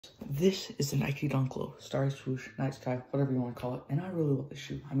This is the Nike Dunk Low, Starry Swoosh, Night Sky, whatever you want to call it. And I really love this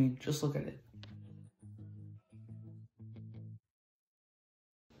shoe. I mean, just look at it.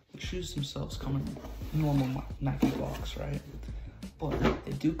 The shoes themselves come in a normal Nike box, right? But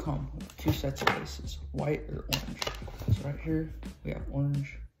they do come with two sets of laces, white or orange. So right here, we have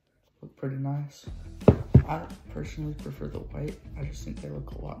orange, look pretty nice. I personally prefer the white. I just think they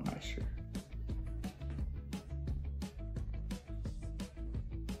look a lot nicer.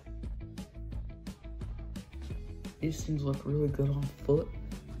 These things look really good on foot.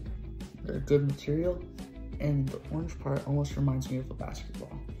 They're good material, and the orange part almost reminds me of a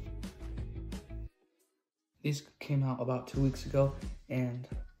basketball. These came out about 2 weeks ago, and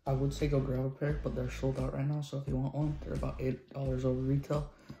I would say go grab a pair, but they're sold out right now, so if you want one, they're about $8 over retail.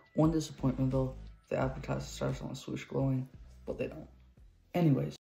 One disappointment though, they advertise the stars on the swoosh glowing, but they don't. Anyways.